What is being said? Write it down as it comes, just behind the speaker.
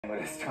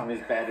With his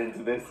Tommy's bed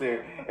into this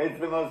here. It's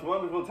the most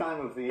wonderful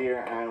time of the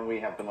year, and we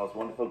have the most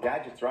wonderful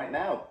gadgets right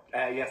now.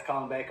 Yes,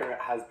 Colin Baker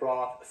has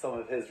brought some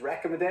of his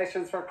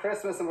recommendations for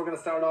Christmas, and we're going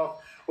to start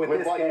off with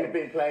this what game. you've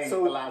been playing for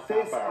the last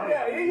half hour.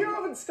 Yeah, you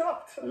haven't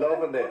stopped.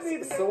 Loving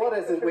this. So what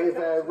is it? We have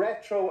a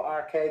retro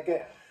arcade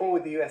game. Oh,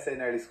 the USA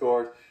nearly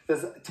scored.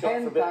 There's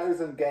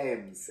 10,000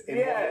 games in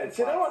one. Yeah,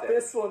 do you know what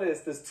this one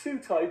is? There's two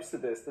types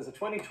of this. There's a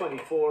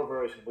 2024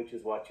 version, which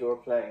is what you're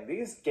playing.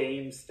 These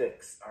game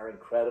sticks are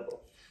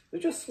incredible. They're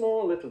just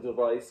small little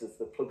devices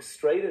that plug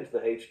straight into the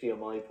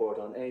HDMI port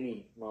on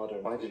any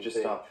modern Why did you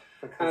TV. stop?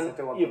 Because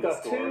And you've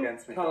got two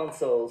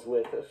consoles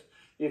with it.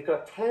 You've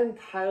got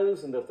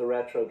 10,000 of the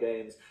retro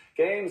games.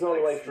 Games all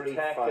the way from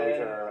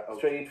Tekken,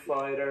 Street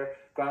Fighter,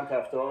 Grand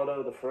Theft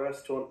Auto, the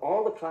first one,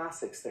 all the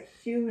classics. They're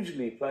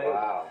hugely playable.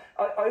 Wow.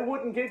 I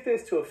wouldn't give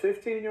this to a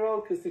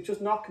 15-year-old because they're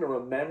just not going to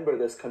remember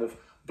this kind of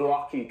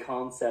blocky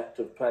concept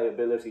of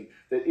playability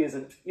that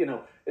isn't, you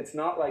know, it's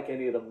not like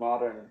any of the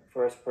modern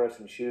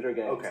first-person shooter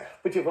games. Okay.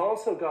 But you've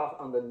also got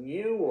on the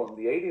new one,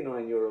 the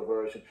 €89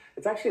 version,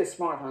 it's actually a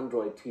smart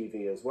Android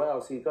TV as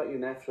well. So you've got your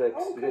Netflix,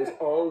 there's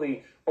all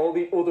the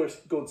other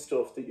good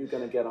stuff that you're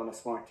going to get on a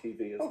smart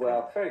TV as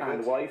well,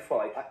 and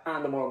Wi-Fi,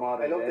 and the more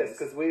modern I love games. this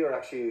because we were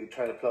actually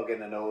trying to plug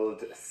in an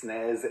old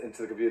SNES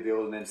into the computer, the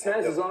old Nintendo.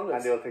 SNES is on this.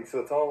 And the old thing, so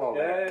it's all on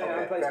there. Yeah,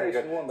 Okay, PlayStation very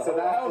good. 1. So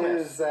that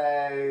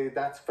is,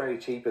 that's very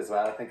cheap as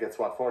well. I think it's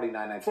what,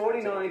 $49.99.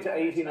 49 to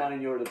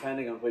 €89,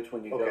 depending on which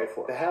one you go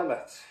for. The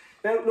helmet.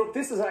 Now, look,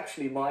 this is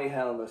actually my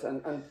helmet,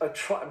 and I'm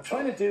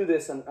trying to do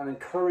this and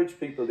encourage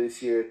people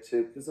this year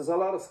to, because there's a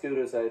lot of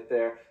scooters out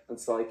there and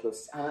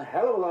cyclists, and a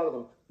hell of a lot of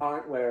them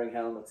aren't wearing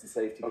helmets and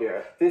safety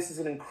gear. This is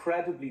an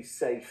incredibly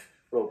safe,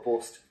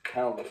 robust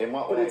helmet. In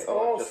what but way? it's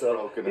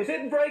also, you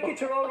didn't break it,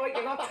 you're all right,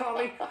 you're not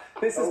Tommy.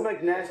 This is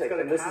magnetic,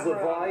 and this is a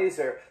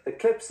visor that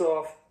clips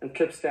off and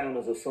clips down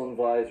as a sun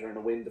visor and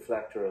a wind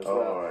deflector as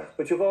well. Right.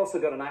 But you've also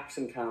got an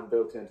action cam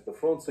built into the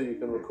front so you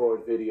can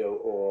record video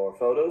or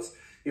photos.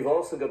 You've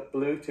also got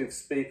Bluetooth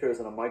speakers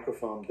and a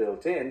microphone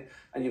built in,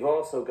 and you've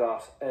also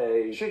got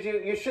a...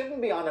 You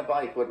shouldn't be on a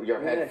bike with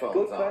your headphones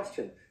Good on.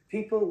 question.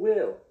 People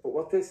will, but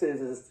what this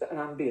is an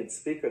ambient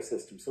speaker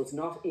system, so it's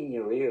not in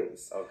your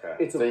ears. Okay.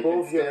 It's so above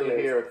you can your still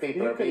ears. hear if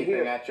people are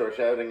beeping at you or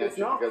shouting at you. It's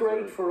not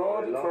great for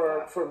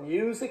audio, for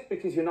music,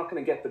 because you're not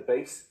going to get the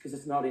bass because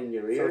it's not in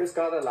your ears. So it's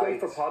got a it's light.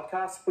 great for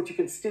podcasts, but you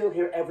can still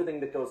hear everything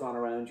that goes on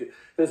around you.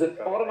 There's an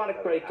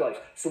automatic brake light,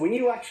 so when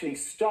you actually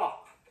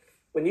stop,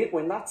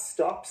 when that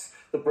stops,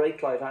 the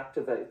brake light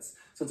activates.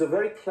 So it's a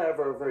very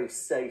clever, very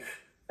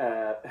safe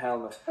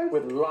helmet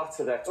with lots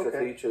of extra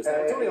features.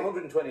 It's only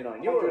 €129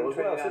 as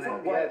well. So it's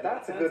not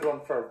that's a good one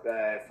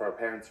for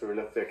parents who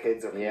look their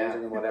kids or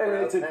using them whatever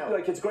else now.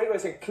 It's a great way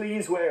of saying,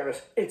 please wear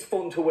it. It's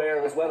fun to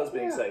wear as well as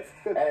being safe.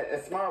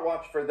 A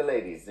smartwatch for the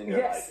ladies in your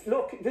life. Yes,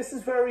 look, this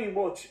is very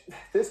much,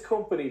 this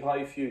company,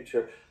 High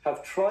Future,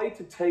 have tried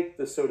to take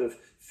the sort of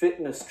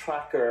fitness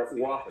tracker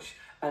watch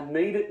and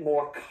made it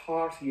more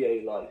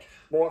Cartier-like,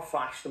 more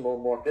fashionable,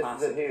 more classic.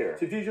 This is it here.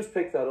 So if you just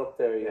pick that up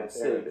there, you'll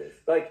see. There it is.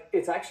 Like,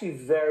 it's actually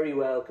very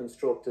well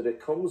constructed.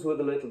 It comes with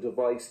a little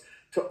device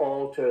to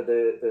alter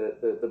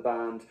the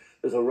band.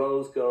 There's a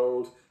rose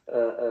gold,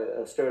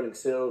 a sterling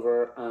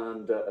silver,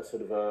 and a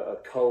sort of a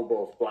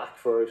cobalt black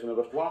version of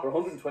it. For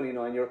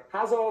 €129,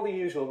 has all the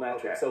usual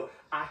metrics. So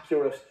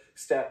accurate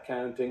step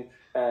counting.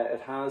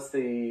 It has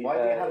the Why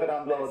do you have it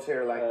on blood this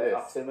here like this?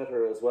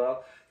 oximeter as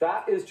well.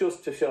 That is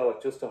just to show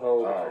it, just to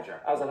hold it.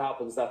 Sure. As it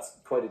happens, that's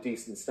quite a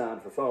decent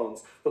stand for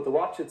phones. But the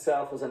watch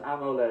itself has an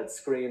AMOLED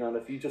screen on.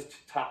 If you just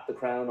tap the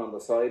crown on the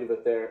side of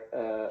it there,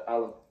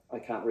 Alan, I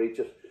can't reach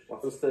it.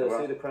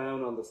 See the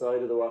crown on the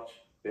side of the watch?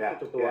 Yeah,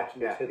 Pick up the watch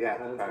and just hit the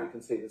crown so you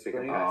can see the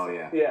screen. Oh,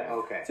 yeah. Yeah.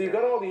 Okay. So you've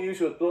got all the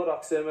usual blood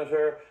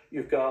oximeter,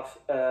 you've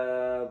got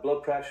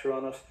blood pressure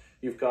on it,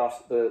 you've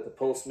got the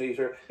pulse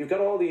meter, you've got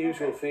all the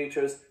usual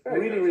features.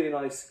 Really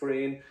nice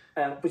screen.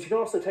 But you can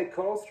also take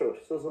calls through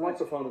it. So there's a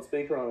microphone and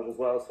speaker on it as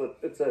well. So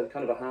it's a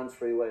kind of a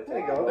hands-free way. There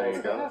you go.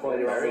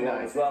 Very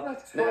nice. As well.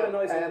 It's quite a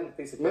nice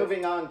piece of kit.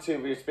 Moving on to,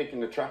 we were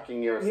speaking of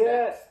tracking your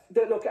steps.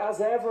 Yeah, look,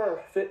 as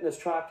ever, fitness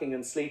tracking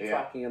and sleep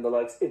tracking and the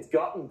likes, it's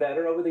gotten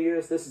better over the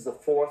years. This is the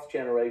 4th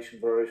generation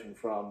version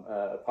from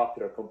a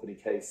popular company,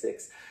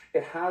 K6.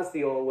 It has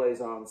the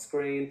always-on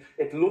screen.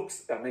 It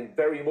looks, I mean,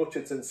 very much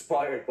it's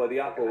inspired by the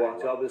Apple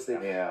Watch, obviously.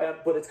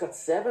 But it's got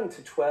 7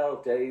 to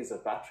 12 days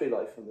of battery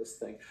life on this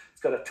thing.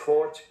 It's got a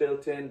torch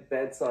built in,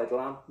 bedside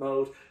lamp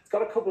mode. It's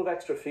got a couple of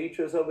extra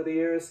features over the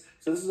years.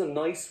 So this is a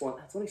nice one.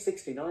 It's only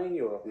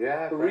 €69.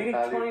 Yeah, we're really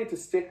trying to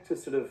stick to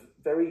sort of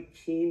very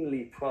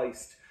keenly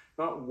priced,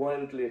 not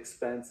wildly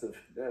expensive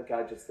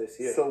gadgets this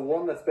year. So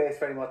one that's based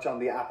very much on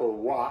the Apple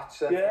Watch.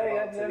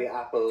 The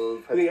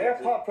Apple... The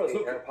AirPod Pros.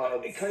 Look,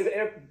 kind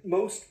of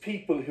most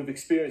people who've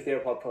experienced the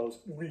AirPod Pros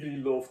really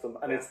love them,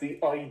 and it's the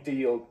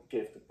ideal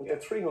gift. But they're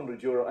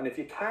 €300, and if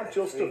you can't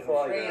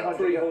justify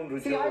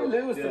 €300... See, I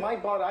lose them. I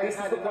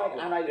had the problem.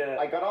 And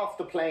I got off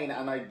the plane,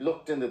 and I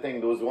looked in the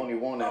thing, there was only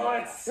one in it. Oh,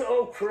 it's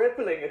so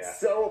crippling. It's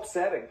so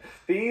upsetting.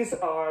 These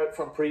are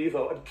from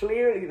Prevo, and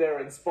clearly they're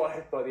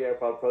inspired by the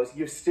AirPod Pros.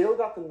 You've still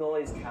got the noise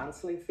noise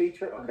cancelling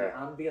feature and the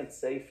ambient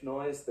safe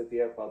noise that the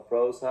AirPod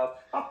Pros have.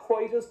 Not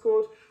quite as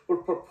good,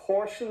 but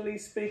proportionally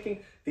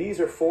speaking, these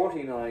are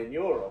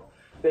 €49.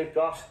 They've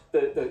got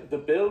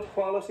the build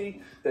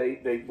quality.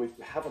 We've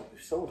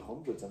sold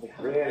hundreds and we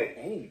haven't had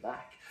any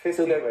back.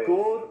 So they're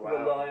good,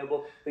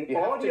 reliable. The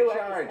audio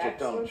have to charge it,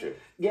 don't you?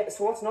 Yeah,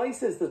 so what's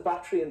nice is there's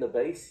battery in the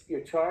base.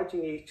 You're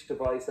charging each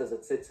device as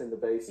it sits in the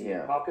base in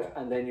your pocket,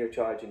 and then you're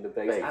charging the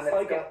base. And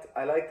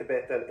I like the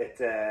bit that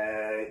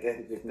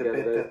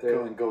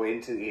can go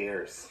into the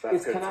ears.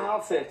 It's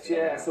canal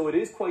fit, so it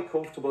is quite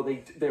comfortable.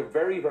 They're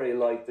very, very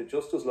light. They're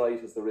just as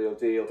light as the real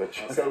deal.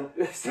 So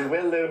you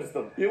will lose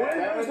them. You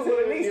will lose them, but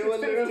at least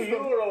it's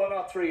 €50 and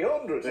not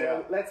 300.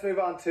 So let's move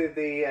on to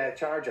the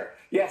charger.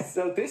 Yes,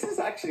 so this is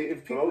actually,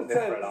 if people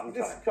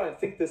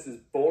think this is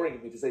boring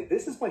of me to say,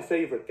 this is my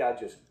favourite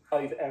gadget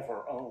I've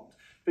ever owned.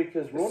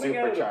 Because running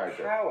out of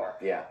power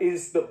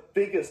is the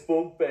biggest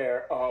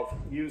bugbear of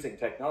using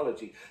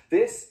technology.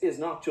 This is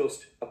not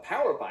just a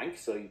power bank,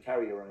 so you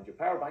carry around your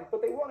power bank,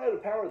 but they run out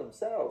of power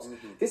themselves.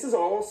 This is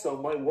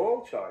also my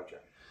wall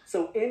charger.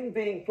 So in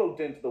being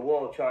plugged into the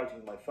wall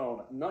charging my phone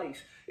at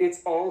night,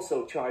 it's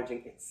also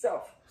charging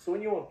itself. So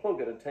when you unplug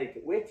it and take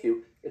it with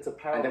you, it's a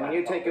power bank. And then when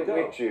you take it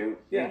with you,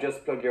 you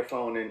just plug your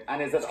phone in.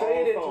 And is it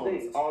all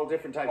phones? All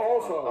different types all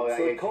of phones. Oh,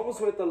 so it comes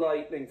with the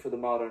Lightning for the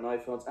modern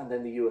iPhones and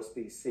then the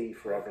USB-C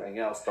for everything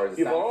else.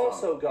 You've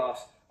also got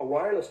a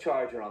wireless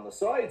charger on the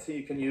side, so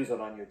you can use it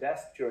on your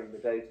desk during the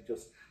day to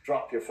just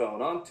drop your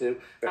phone onto.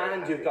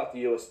 You've got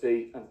the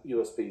USB and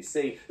USB-C,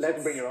 so you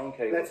can bring your own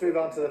cable. Let's move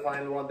on to the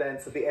final one then,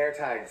 so the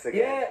AirTags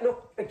again. Yeah,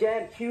 look,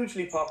 again,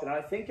 hugely popular.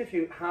 I think if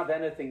you have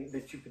anything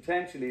that you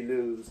potentially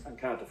lose and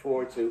can't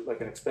afford to,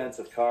 like an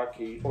expensive car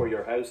key or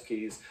your house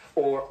keys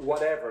or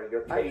whatever,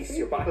 your case,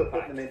 your backpack. People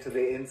putting them into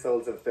the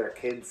insoles of their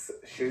kids'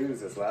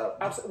 shoes as well.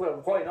 Absolutely.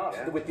 Well, why not?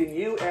 Yeah. With the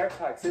new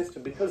AirTag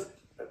system, because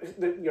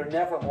you're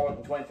never more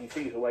than 20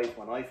 feet away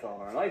from an iPhone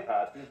or an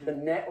iPad. The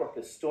network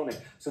is stunning.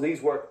 So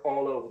these work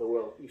all over the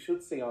world. You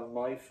should see on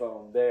my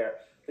phone there,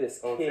 this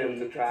key,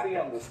 you can see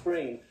on the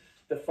screen.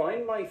 The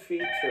Find My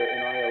feature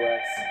in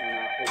iOS and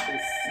Apple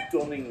is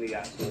stunningly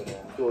accurate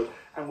and good.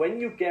 And when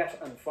you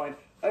get and find...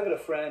 I've got a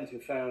friend who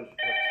found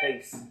her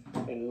case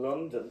in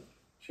London.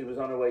 She was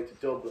on her way to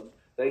Dublin.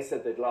 They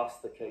said they'd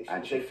lost the case.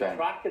 And they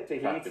track it to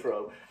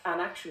Heathrow and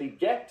actually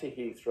get to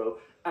Heathrow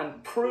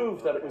and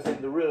prove that it was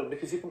in the room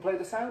because you can play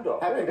the sound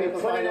off. How can people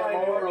find out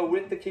more?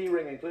 with the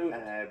keyring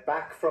included.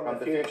 Back from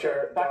the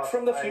future.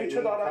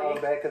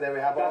 Backfromthefuture.ie. Baker, there we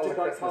have all the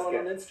Christmas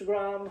Colin on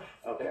Instagram.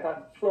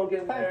 That plug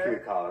in there. Thank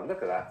you, Colin.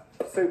 Look at that.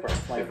 Super.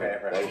 My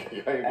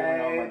favourite.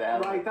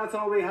 Right, that's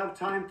all we have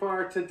time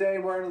for today.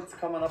 What's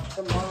coming up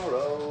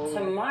tomorrow?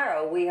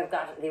 Tomorrow we have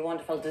got the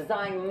wonderful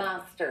Design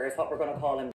Masters, what we're going to call him.